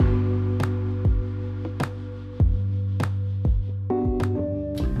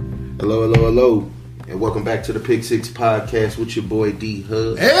Hello, and welcome back to the Pick Six Podcast with your boy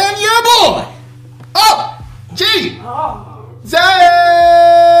DHudd and your boy OG Zage.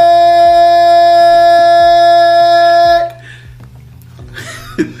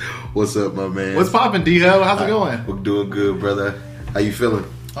 What's up, my man? What's poppin', DHudd? How's it going? We're doing good, brother. How you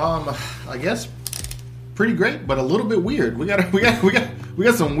feeling? I guess pretty great, but a little bit weird. We got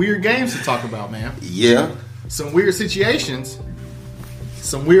some weird games to talk about, man. Yeah. Some weird situations.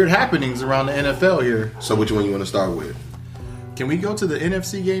 Some weird happenings around the NFL here. So which one you want to start with? Can we go to the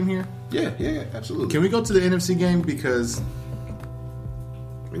NFC game here? Yeah, absolutely. Can we go to the NFC game because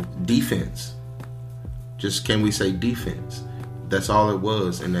defense. Just can we say defense? That's all it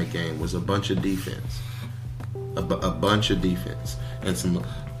was in that game, was a bunch of defense. A bunch of defense. And some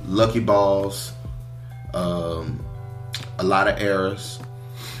lucky balls, a lot of errors.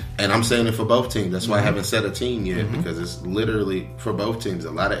 And I'm saying it for both teams. That's why I haven't set a team yet, because it's literally for both teams.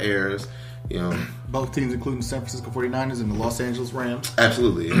 A lot of errors. Both teams, including the San Francisco 49ers and the Los Angeles Rams.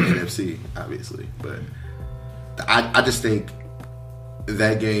 Absolutely. And NFC, obviously. But I just think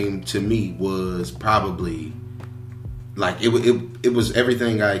that game, to me, was probably like it was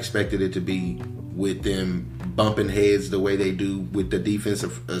everything I expected it to be, with them bumping heads the way they do with the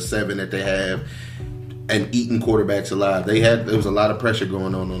defensive seven that they have, and eating quarterbacks alive. There was a lot of pressure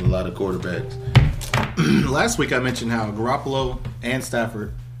going on a lot of quarterbacks. Last week I mentioned how Garoppolo and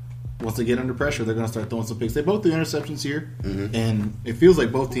Stafford, once they get under pressure, they're going to start throwing some picks. They both threw interceptions here, and it feels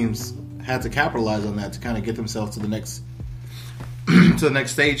like both teams had to capitalize on that to kind of get themselves to the next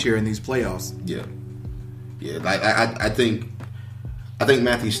stage here in these playoffs. Yeah. Like I think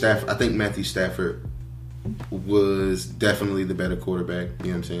Matthew Stafford was definitely the better quarterback.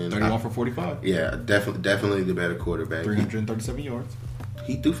 You know what I'm saying? 31 for 45. Yeah, definitely the better quarterback. 337 yards.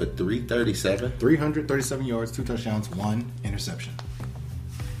 He threw for 337. 337 yards, 2 touchdowns, 1 interception.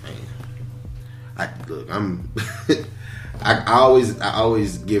 Man, I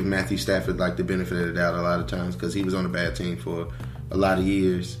always give Matthew Stafford like the benefit of the doubt a lot of times, because he was on a bad team for a lot of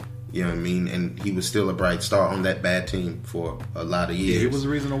years. You know what I mean? And he was still a bright star on that bad team for a lot of years. Yeah, it was a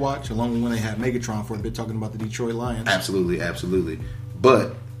reason to watch, along with when they had Megatron for a bit, talking about the Detroit Lions. Absolutely.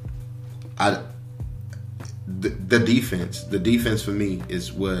 But the defense for me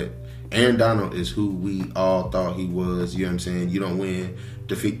is what Aaron Donald is, who we all thought he was. You know what I'm saying? You don't win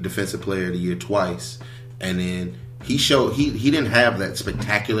Defensive Player of the Year twice, and then he showed he didn't have that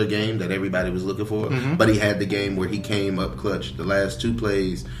spectacular game that everybody was looking for, but he had the game where he came up clutch. The last 2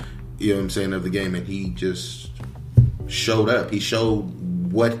 plays, you know what I'm saying, of the game, and he just showed up. He showed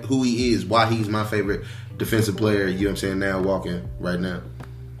who he is, why he's my favorite defensive player, you know what I'm saying, now walking right now.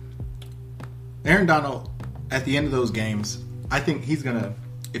 Aaron Donald, at the end of those games, I think he's going to,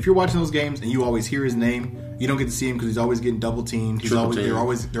 if you're watching those games and you always hear his name, you don't get to see him because he's always getting double teamed. They're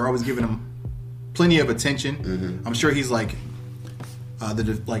always giving him plenty of attention. I'm sure he's like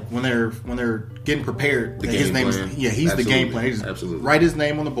when they're getting prepared, his name is he's the game plan. They just write his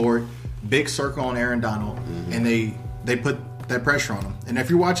name on the board, big circle on Aaron Donald, and they put that pressure on him. And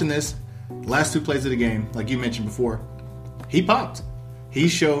if you're watching this, last 2 plays of the game, like you mentioned before, he popped. He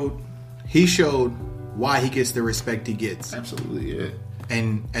showed why he gets the respect he gets. Absolutely, yeah.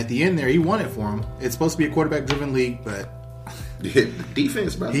 And at the end there, he won it for him. It's supposed to be a quarterback-driven league, but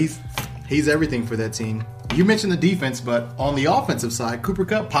defense, bro. He's everything for that team. You mentioned the defense, but on the offensive side, Cooper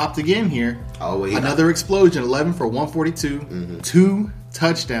Kupp popped again here. Another explosion, 11 for 142, 2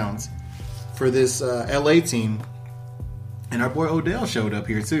 touchdowns for this LA team. And our boy Odell showed up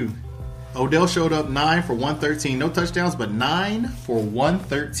here too. Odell showed up 9 for 113, no touchdowns, but 9 for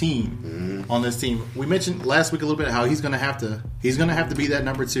 113 on this team. We mentioned last week a little bit how he's gonna have to be that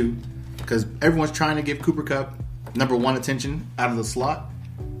number 2, because everyone's trying to give Cooper Kupp number 1 attention out of the slot.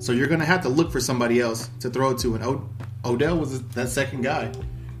 So you're going to have to look for somebody else to throw it to, and Odell was that second guy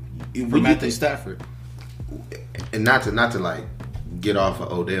for Matthew Stafford. And not to like get off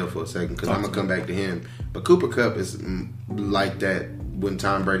of Odell for a second, because I'm gonna come back to him. But Cooper Kupp is like that when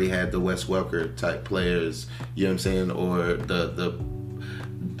Tom Brady had the Wes Welker type players. You know what I'm saying, or the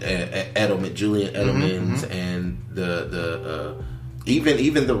Julian Edelmans, and the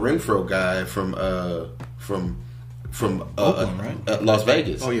even the Renfro guy from Oakland, right? Las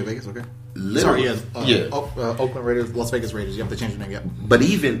Vegas. Oh yeah, Vegas. Okay. Literally, Oakland Raiders, Las Vegas Raiders. You have to change your name. Yeah. But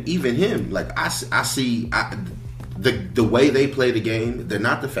even him, like I see the way they play the game. They're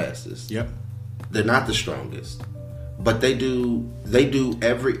not the fastest. Yep. They're not the strongest, but they do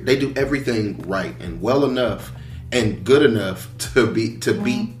everything right and well enough and good enough to beat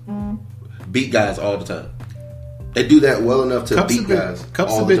guys all the time. They do that well enough to beat guys.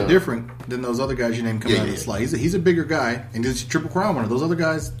 Cup's a bit different than those other guys you named coming out of the slot. He's a bigger guy, and he's a Triple Crown winner. Those other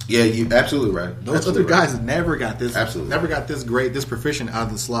guys, you're absolutely right. Those other guys never got this, great, this proficient out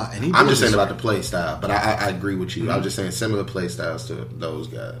of the slot. And I'm just saying about the play style, but I agree with you. I was just saying similar play styles to those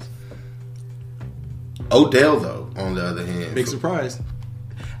guys. Odell, though, on the other hand, big surprise.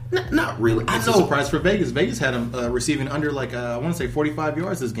 Not really. It's a surprise for Vegas. Vegas had him receiving under I want to say 45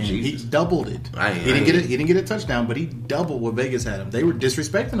 yards this game. Jesus. He doubled it. He didn't get a touchdown, but he doubled what Vegas had him. They were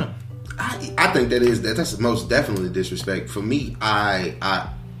disrespecting him. I think that's most definitely disrespect. For me,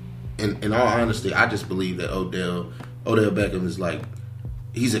 in all honesty, I just believe that Odell Beckham is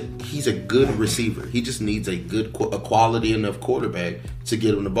he's a good receiver. He just needs a quality enough quarterback to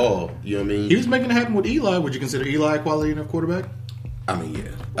get him the ball. You know what I mean? He was making it happen with Eli. Would you consider Eli a quality enough quarterback? I mean, yeah.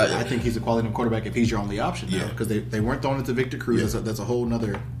 I think he's a quality enough quarterback if he's your only option. Yeah, because they weren't throwing it to Victor Cruz. Yeah. That's a whole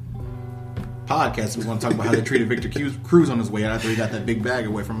nother podcast. We want to talk about how they treated Victor Cruz on his way out after he got that big bag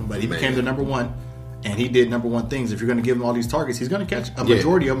away from him. But he became the number one, and he did number one things. If you're going to give him all these targets, he's going to catch a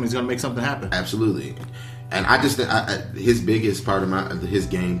majority of them. He's going to make something happen. Absolutely. And I just his biggest part of his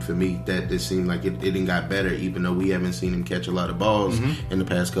game for me that it seemed like it didn't got better, even though we haven't seen him catch a lot of balls in the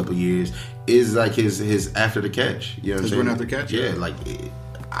past couple of years, is his after the catch. You know what I'm saying? Run after catch. Yeah,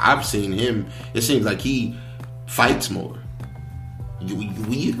 I've seen him. It seems like he fights more.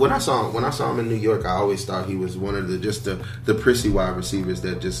 When I saw him in New York, I always thought he was one of the prissy wide receivers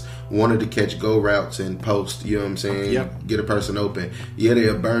that just wanted to catch go routes and post. You know what I'm saying? Yep. Get a person open. Yeah,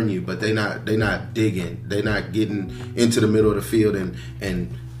 they'll burn you, but they not digging. They're not getting into the middle of the field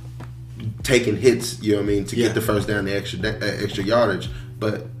and taking hits. You know what I mean? To get the first down, the extra yardage.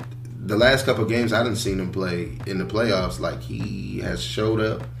 But the last couple of games I didn't seen him play in the playoffs. He has showed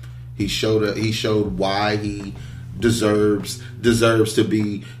up. He showed why he deserves to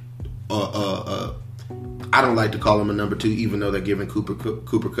be I don't like to call him a number 2, even though they're giving Cooper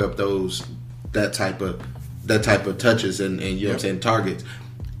Kupp that type of touches and you know what I'm saying, targets.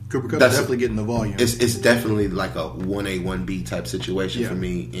 Cooper Kupp is definitely getting the volume. It's definitely like a 1A 1B type situation for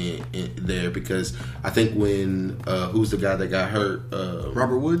me in there, because I think when who's the guy that got hurt?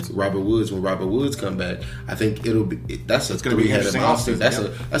 Robert Woods. When Robert Woods come back, I think that's a 3-headed monster. That's a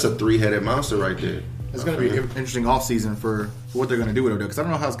 3-headed monster right there. It's going to be an interesting offseason for what they're going to do with Odell, because I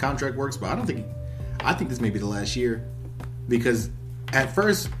don't know how his contract works, but I think this may be the last year, because at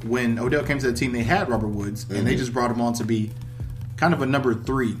first when Odell came to the team, they had Robert Woods, and they just brought him on to be kind of a number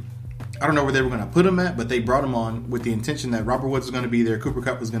 3. I don't know where they were going to put him at, but they brought him on with the intention that Robert Woods was going to be there, Cooper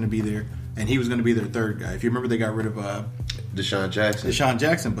Kupp was going to be there, and he was going to be their third guy. If you remember, they got rid of Deshaun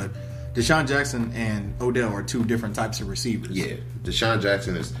Jackson, but Deshaun Jackson and Odell are two different types of receivers. Yeah, Deshaun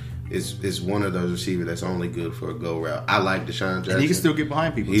Jackson is one of those receivers that's only good for a go route. I like Deshaun Jackson. And he can still get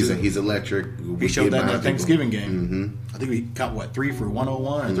behind people. He's electric. He showed that in that Thanksgiving game. I think he caught 3 for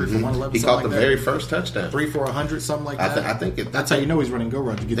 101 or 3 for 111. He caught the very first touchdown. 3 for 100, something like that. I think that's how you know he's running go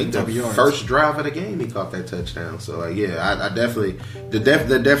route to get the type of yards. First drive of the game, he caught that touchdown. So I definitely they're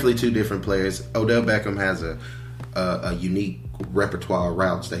definitely two different players. Odell Beckham has a unique repertoire of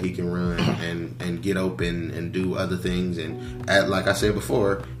routes that he can run and get open and do other things. And like I said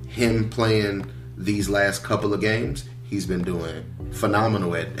before, him playing these last couple of games, he's been doing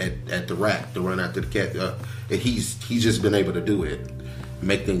phenomenal at the rack, the run after the catch. He's just been able to do it,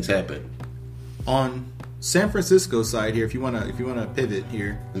 make things happen. On San Francisco side here, if you wanna pivot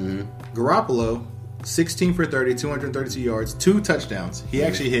here, Garoppolo, 16 for 30, 232 yards, 2 touchdowns. He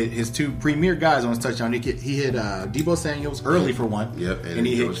actually hit his 2 premier guys on his touchdown. He hit Deebo Samuels early for 1. Yep, and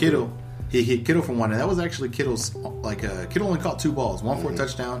he hit Kittle. Good. He hit Kittle for 1, and that was actually Kittle's. Kittle only caught 2 balls, 1 for a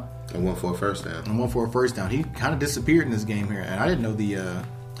touchdown and 1 for a first down. He kind of disappeared in this game here, and I didn't know the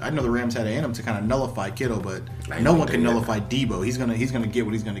Rams had it in him to kind of nullify Kittle, but no one can nullify Deebo. He's gonna get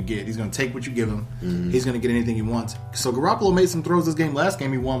what he's gonna get. He's gonna take what you give him. He's gonna get anything he wants. So Garoppolo made some throws this game. Last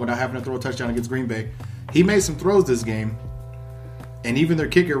game he won without having to throw a touchdown against Green Bay. He made some throws this game. And even their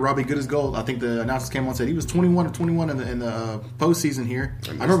kicker, Robbie Goodisgold, I think the announcers came on and said he was 21 of 21 in the postseason here.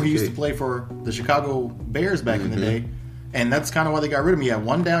 I remember he used to play for the Chicago Bears back in the day. And that's kind of why they got rid of him. He had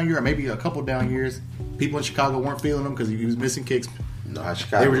 1 down year or maybe a couple down years. People in Chicago weren't feeling him because he was missing kicks.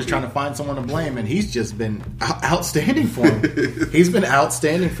 They were just trying to find someone to blame, and he's just been outstanding for him. He's been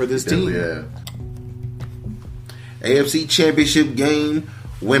outstanding for this team. Yeah. AFC Championship game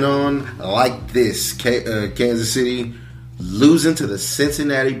went on like this. Kansas City losing to the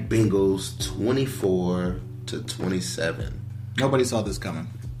Cincinnati Bengals 24-27. Nobody saw this coming.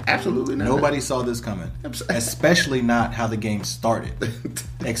 Absolutely not. Nobody saw this coming. Especially not how the game started.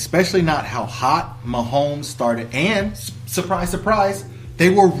 Especially not how hot Mahomes started. And, surprise, surprise,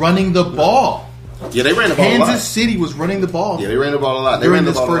 they were running the ball. Yeah, they ran the ball a lot. Kansas City was running the ball. Yeah, they ran the ball a lot. They ran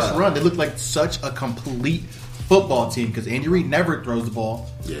this first run. They looked like such a complete football team because Andy Reid never throws the ball.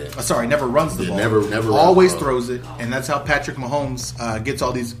 Yeah. Never runs the ball. Never always throws it, and that's how Patrick Mahomes gets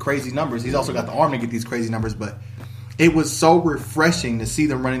all these crazy numbers. He's also got the arm to get these crazy numbers, but it was so refreshing to see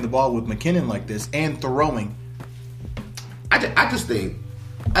them running the ball with McKinnon like this and throwing. I just think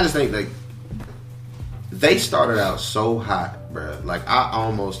like they started out so hot, bro. Like I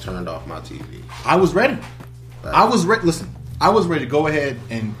almost turned off my TV. I was ready. Listen, I was ready to go ahead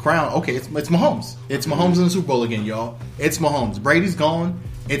and crown. Okay, it's Mahomes. It's Mahomes in the Super Bowl again, y'all. It's Mahomes. Brady's gone.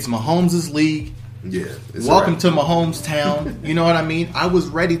 It's Mahomes' league. Yeah. Welcome to Mahomes town. You know what I mean? I was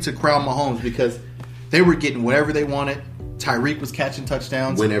ready to crown Mahomes because they were getting whatever they wanted. Tyreek was catching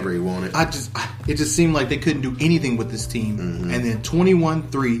touchdowns whenever he wanted. It just seemed like they couldn't do anything with this team. Mm-hmm. And then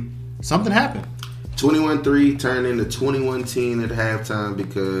 21-3, something happened. 21-3 turned into 21-10 at halftime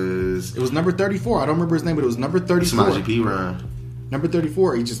because it was number 34. I don't remember his name, but it was number 34. Samaje Perine. Number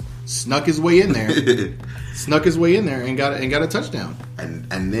 34. He just snuck his way in there. And got a touchdown.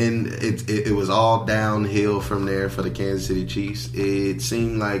 And then it was all downhill from there for the Kansas City Chiefs. It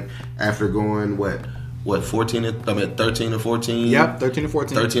seemed like after going 13 or 14? Yep, 13 or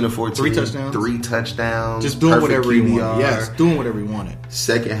 14. 13 or 14. 3 touchdowns. Just doing whatever he wanted. Yes, doing whatever he wanted.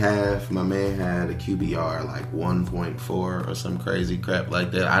 Second half, my man had a QBR like 1.4 or some crazy crap like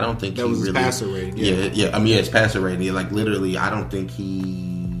that. I don't think that was his passer rating. Yeah. I mean, it's passer rating. Like literally, I don't think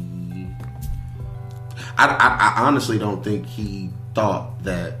he. I honestly don't think he thought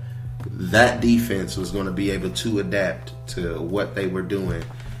that defense was going to be able to adapt to what they were doing.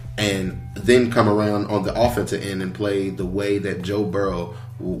 And then come around on the offensive end and play the way that Joe Burrow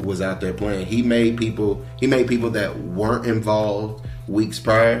was out there playing. He made people that weren't involved weeks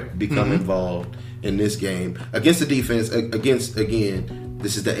prior become involved in this game against the defense. Again,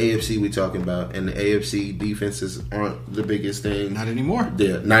 this is the AFC we're talking about, and the AFC defenses aren't the biggest thing. Not anymore.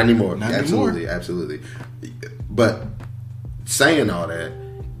 Yeah, not anymore. Absolutely. But saying all that,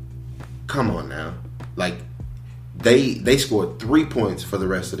 come on now, like. They scored 3 points for the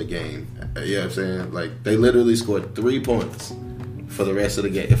rest of the game. You know what I'm saying? Like they literally scored 3 points for the rest of the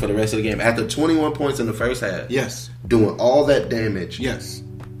game. After 21 points in the first half. Yes. Doing all that damage. Yes.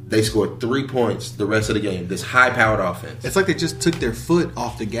 They scored 3 points the rest of the game. This high-powered offense. It's like they just took their foot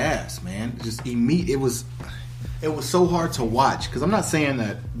off the gas, man. It was so hard to watch because I'm not saying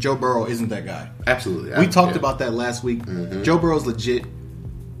that Joe Burrow isn't that guy. Absolutely. We talked about that last week. Mm-hmm. Joe Burrow's legit.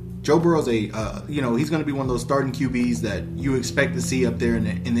 Joe Burrow's he's going to be one of those starting QBs that you expect to see up there in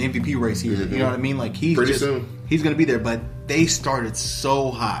the MVP race here. Mm-hmm. You know what I mean? Like he's going to be there. But they started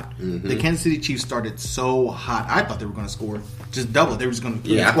so hot. Mm-hmm. The Kansas City Chiefs started so hot. I thought they were going to score just double. They were just going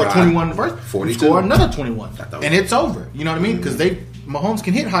to score 21 in the first, 42. Score another 21, and it's over. You know what I mean? Because Mahomes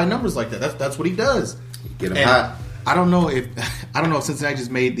can hit high numbers like that. That's what he does. Get him hot. I don't know if Cincinnati just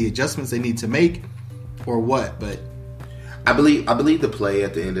made the adjustments they need to make or what, but. I believe the play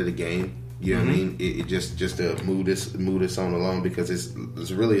at the end of the game. You know what I mean? It just to move this on along because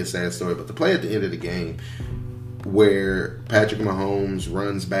it's really a sad story. But the play at the end of the game where Patrick Mahomes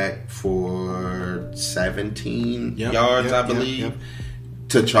runs back for 17 yards, I believe,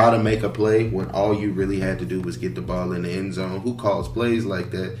 to try to make a play when all you really had to do was get the ball in the end zone. Who calls plays like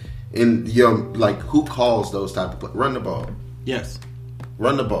that? And who calls those type of plays? Run the ball. Yes.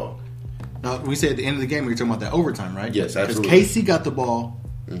 Run the ball. Now, we said at the end of the game, we were talking about that overtime, right? Yes, absolutely. Because KC got the ball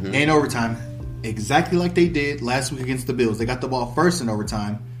in overtime exactly like they did last week against the Bills. They got the ball first in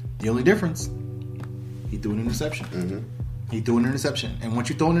overtime. The only difference, he threw an interception. Mm-hmm. He threw an interception. And once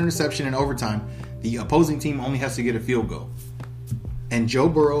you throw an interception in overtime, the opposing team only has to get a field goal. And Joe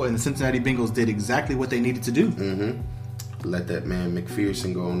Burrow and the Cincinnati Bengals did exactly what they needed to do. Mm-hmm. Let that man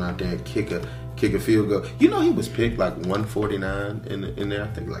McPherson go on out there and kick a field goal. You know he was picked like 149 in there. I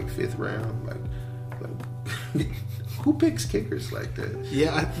think like 5th round. Like who picks kickers like that?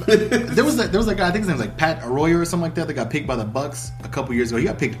 Yeah, there was that guy. I think his name was like Pat Arroyo or something like that. That got picked by the Bucks a couple years ago. He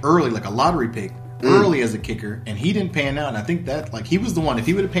got picked early, like a lottery pick, early as a kicker, and he didn't pan out. And I think that he was the one. If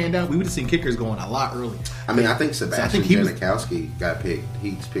he would have panned out, we would have seen kickers going a lot early. I mean, I think Sebastian Janikowski got picked.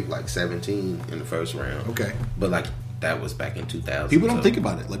 He's picked like 17 in the first round. Okay, but like. That was back in 2000. People don't think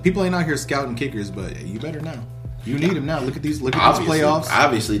about it. Like people ain't out here scouting kickers, but you better now. You need him now. Look at these playoffs.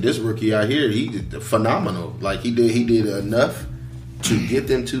 Obviously, this rookie out here, he did phenomenal. Like he did enough to get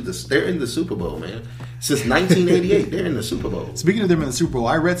them to they're in the Super Bowl, man. Since 1988, they're in the Super Bowl. Speaking of them in the Super Bowl,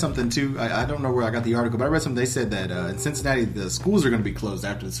 I read something too. I don't know where I got the article, but I read something. They said that in Cincinnati, the schools are going to be closed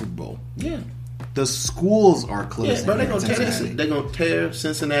after the Super Bowl. Yeah. The schools are closing. Yeah, but they're going to tear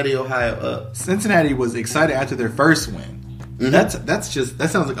Cincinnati, Ohio up. Cincinnati was excited after their first win. Mm-hmm. That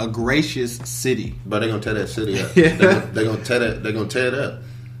sounds like a gracious city. But they're gonna tear that city up. They're gonna tear it up.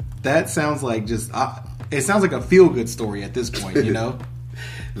 That sounds like it sounds like a feel good story at this point. You know,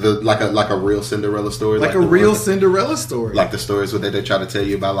 like a real Cinderella story. Like a real Cinderella story. Like the stories that they try to tell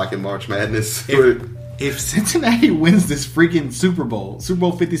you about, like in March Madness. If Cincinnati wins this freaking Super Bowl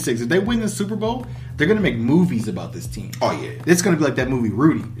 56, if they win this Super Bowl, they're going to make movies about this team. Oh, yeah. It's going to be like that movie,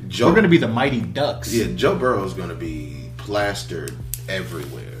 Rudy. We're going to be the Mighty Ducks. Yeah, Joe Burrow's going to be plastered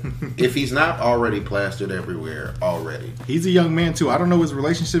everywhere. If he's not already plastered everywhere already. He's a young man, too. I don't know his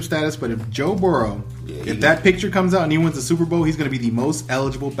relationship status, but if Joe Burrow, if that picture comes out and he wins the Super Bowl, he's going to be the most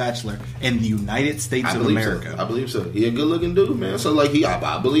eligible bachelor in the United States of America. I believe so. He a good-looking dude, man. So, like,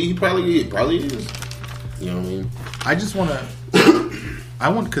 I believe he probably is. You know what I mean? I just want to...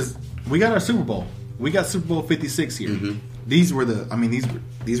 because we got our Super Bowl. We got Super Bowl 56 here. Mm-hmm. These were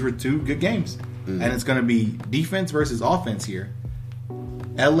these were two good games. Mm-hmm. And it's going to be defense versus offense here.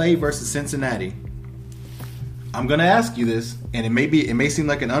 LA versus Cincinnati. I'm going to ask you this, and it may seem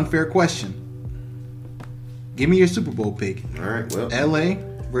like an unfair question. Give me your Super Bowl pick. All right, well. LA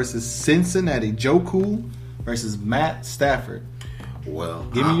versus Cincinnati. Joe Cool versus Matt Stafford. Well,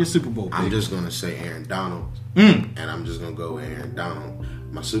 give me your Super Bowl pick. I'm just going to say Aaron Donald, and I'm just going to go Aaron Donald.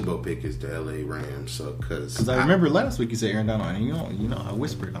 My Super Bowl pick is the LA Rams. So because I remember last week you said Aaron Donald, and you know I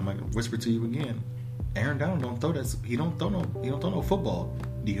whispered. I'm like whisper to you again. Aaron Donald don't throw that. He don't throw no football.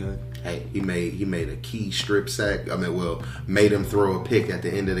 DHudd. Hey, he made a key strip sack. Made him throw a pick at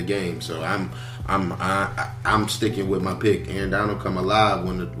the end of the game. So I'm sticking with my pick. Aaron Donald come alive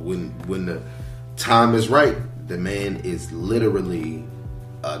when the time is right. The man is literally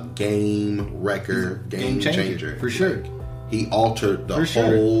a game wrecker, game changer. For sure. He altered the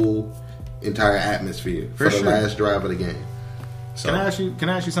whole entire atmosphere for the last drive of the game. So, Can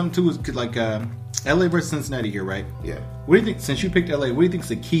I ask you something too? Like LA versus Cincinnati here, right? Yeah. What do you think? Since you picked LA, what do you think's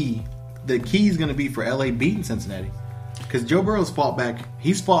the key? The key is going to be for LA beating Cincinnati. Because Joe Burrow's fought back.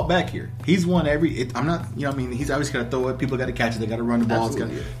 He's fought back here. He's won every. I'm not. You know, what I mean, he's always got to throw it. People got to catch it. They got to run the ball.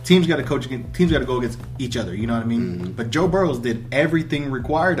 Teams got to coach. Teams got to go against each other. You know what I mean? Mm-hmm. But Joe Burrow did everything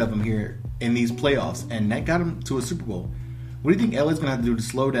required of him here in these playoffs, and that got him to a Super Bowl. What do you think LA's going to have to do to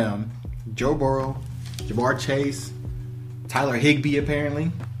slow down Joe Burrow, Ja'Marr Chase, Tyler Higbee?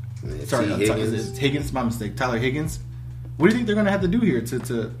 Apparently, Higgins. My mistake. Tyler Higgins. What do you think they're going to have to do here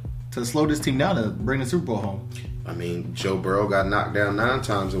to slow this team down to bring the Super Bowl home? I mean, Joe Burrow got knocked down 9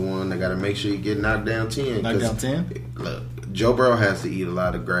 times and won. They got to make sure you get knocked down 10. Knocked down 10? Look, Joe Burrow has to eat a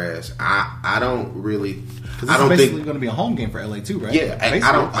lot of grass. I don't really. I don't think it's going to be a home game for LA too, right? Yeah, I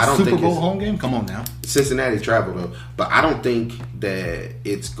don't Super think Bowl home game. Come on now. Cincinnati travel though, but I don't think that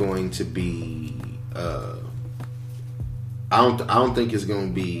it's going to be. I don't think it's going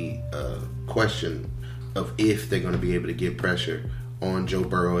to be a question of if they're going to be able to get pressure on Joe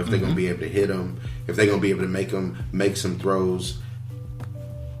Burrow, if they're going to be able to hit him, if they're going to be able to make some throws.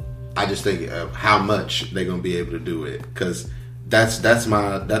 I just think of how much they're going to be able to do it, because that's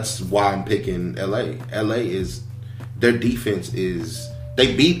why I'm picking LA. LA is their defense is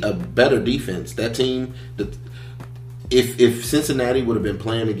they beat a better defense. That team, if Cincinnati would have been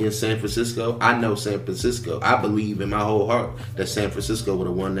playing against San Francisco, I know San Francisco. I believe in my whole heart that San Francisco would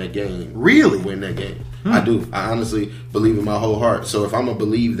have won that game. Really? Win that game. I do. I honestly believe in my whole heart. So if I'm gonna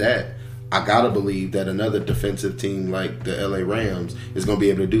believe that, I gotta believe that another defensive team like the LA Rams is gonna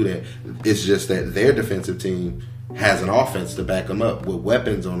be able to do that. It's just that their defensive team has an offense to back them up with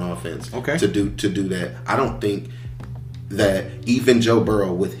weapons on offense to do that. I don't think that even Joe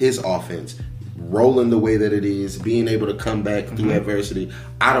Burrow with his offense rolling the way that it is, being able to come back through adversity,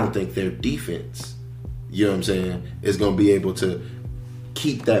 I don't think their defense, you know what I'm saying, is going to be able to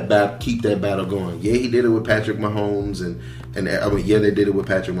keep that battle going. Yeah, he did it with Patrick Mahomes, and I mean, yeah, they did it with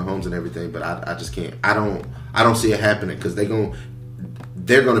Patrick Mahomes and everything, but I just can't. I don't see it happening, because they're going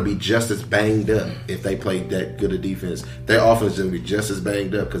to be just as banged up if they play that good a defense. Their offense is going to be just as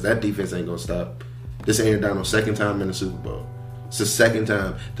banged up, because that defense ain't going to stop. This is Aaron Donald's second time in the Super Bowl. It's the second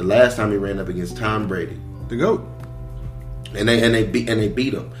time. The last time he ran up against Tom Brady, the GOAT, and they beat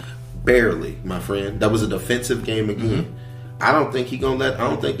him barely, my friend. That was a defensive game again. Mm-hmm. I don't think they're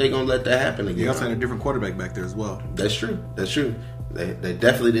gonna let that happen again. They also had a different quarterback back there as well. That's true. They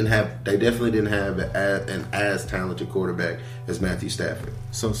definitely didn't have an as talented quarterback as Matthew Stafford.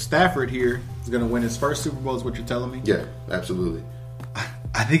 So Stafford here is going to win his first Super Bowl, is what you're telling me? Yeah, absolutely.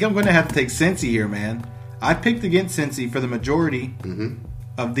 I think I'm going to have to take Cincy here, man. I picked against Cincy for the majority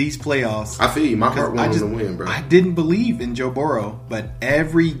of these playoffs. I feel you. My heart wanted him to win, bro. I didn't believe in Joe Burrow, but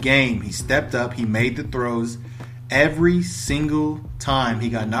every game he stepped up, he made the throws. Every single time he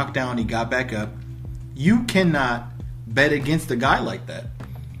got knocked down, he got back up. You cannot bet against a guy like that.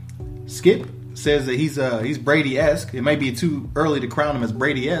 Skip says that he's Brady-esque. It may be too early to crown him as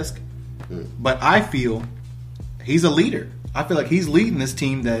Brady-esque, but I feel he's a leader. I feel like he's leading this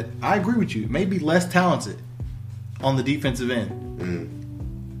team that, I agree with you, may be less talented on the defensive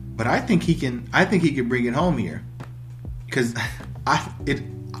end. But I think he can bring it home here. Because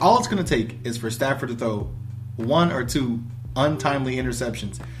all it's going to take is for Stafford to throw 1 or 2 untimely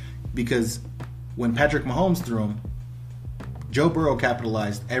interceptions. Because when Patrick Mahomes threw them, Joe Burrow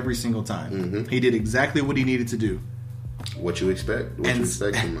capitalized every single time. He did exactly what he needed to do. What you expect? What you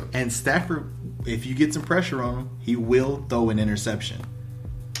expect from him? And Stafford, if you get some pressure on him, he will throw an interception.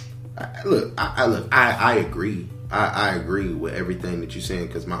 I agree. I agree with everything that you're saying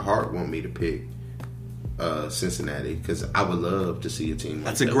because my heart want me to pick Cincinnati because I would love to see a team like that.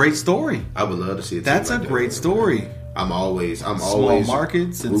 That's a great story. I would love to see a team That's like a great story. I'm always small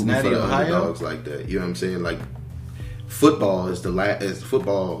market, Cincinnati, for the Ohio. Underdogs like that. You know what I'm saying? Like football is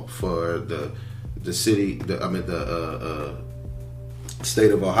football for the city. The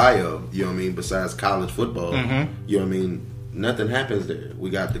state of Ohio. You know what I mean? Besides college football, you know what I mean? Nothing happens there. We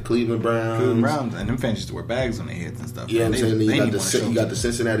got the Cleveland Browns, and them fans used to wear bags on their heads and stuff. Yeah, I'm saying you got the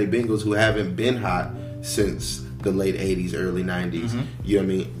Cincinnati Bengals who haven't been hot since the late '80s, early '90s. You know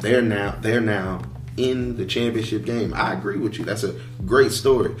what I mean? They're now in the championship game. I agree with you. That's a great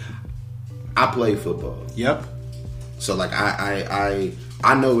story. I play football. Yep. So like I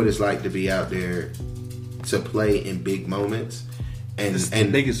know what it's like to be out there to play in big moments. And the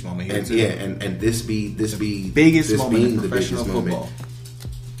biggest moment here too. And this biggest moment in professional football.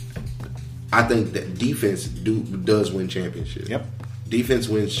 I think that defense does win championship. Yep. Defense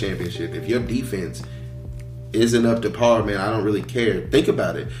wins championship. If your defense isn't up to par, man, I don't really care. Think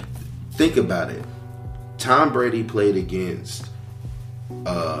about it. Tom Brady played against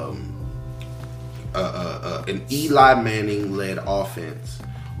an Eli Manning led offense,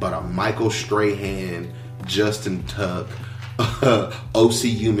 but a Michael Strahan, Justin Tuck,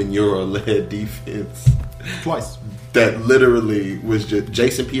 O.C. Umenyiora led defense twice. That literally was just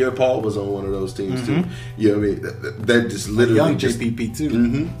Jason Pierre-Paul was on one of those teams too. You know what I mean? That just literally young JPP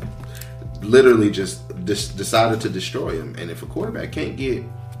too. Literally just decided to destroy him. And if a quarterback can't get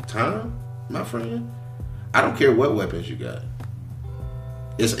time, my friend, I don't care what weapons you got.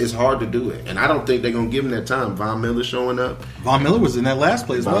 It's hard to do it, and I don't think they're gonna give him that time. Von Miller showing up. Von Miller was in that last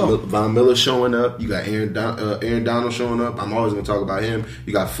play as well. Von Miller showing up. You got Aaron Donald showing up. I'm always gonna talk about him.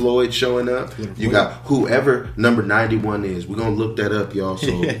 You got Floyd showing up. You got whoever number 91 is. We're gonna look that up, y'all.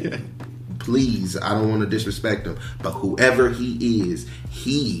 So please, I don't want to disrespect him, but whoever he is,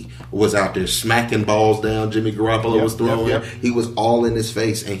 he was out there smacking balls down. Jimmy Garoppolo was throwing. He was all in his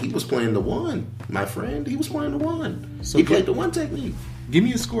face, and he was playing the one, my friend. He was playing the one. So he played the one technique. Give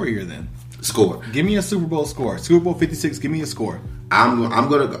me a score here, then. Score. Give me a Super Bowl score. Super Bowl 56. Give me a score. I'm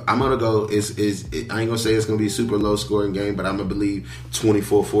gonna go. I ain't gonna say it's gonna be a super low scoring game, but I'm gonna believe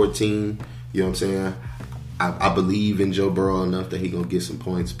 24-14. You know what I'm saying? I believe in Joe Burrow enough that he gonna get some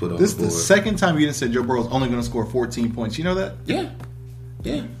points put on the board. This is the second time you done said Joe Burrow's only gonna score 14 points. You know that? Yeah.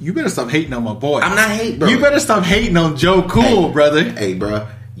 You better stop hating on my boy. I'm not hating, bro. You better stop hating on Joe Cool, brother. Hey, bro.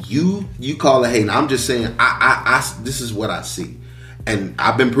 You call it hating. I'm just saying. I this is what I see. And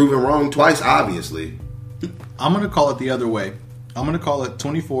I've been proven wrong twice, obviously. I'm going to call it the other way. I'm going to call it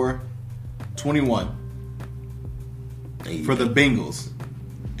 24-21 for the Bengals.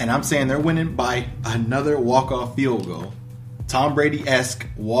 And I'm saying they're winning by another walk-off field goal. Tom Brady-esque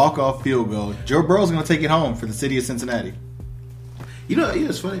walk-off field goal. Joe Burrow's going to take it home for the city of Cincinnati. You know,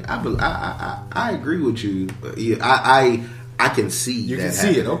 it's funny. I agree with you. I can see you that can see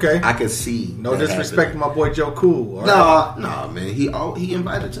happening. it, okay. I can see. No disrespect to my boy Joe Cool. No, man. He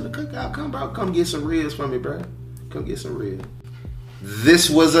invited to the cookout. Come get some ribs from me, bro. Come get some ribs. This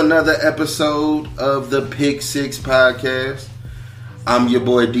was another episode of the Pick Six Podcast. I'm your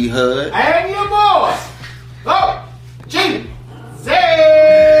boy DHudd. And your boy, OG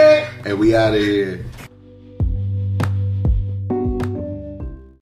Zage. And we out of here.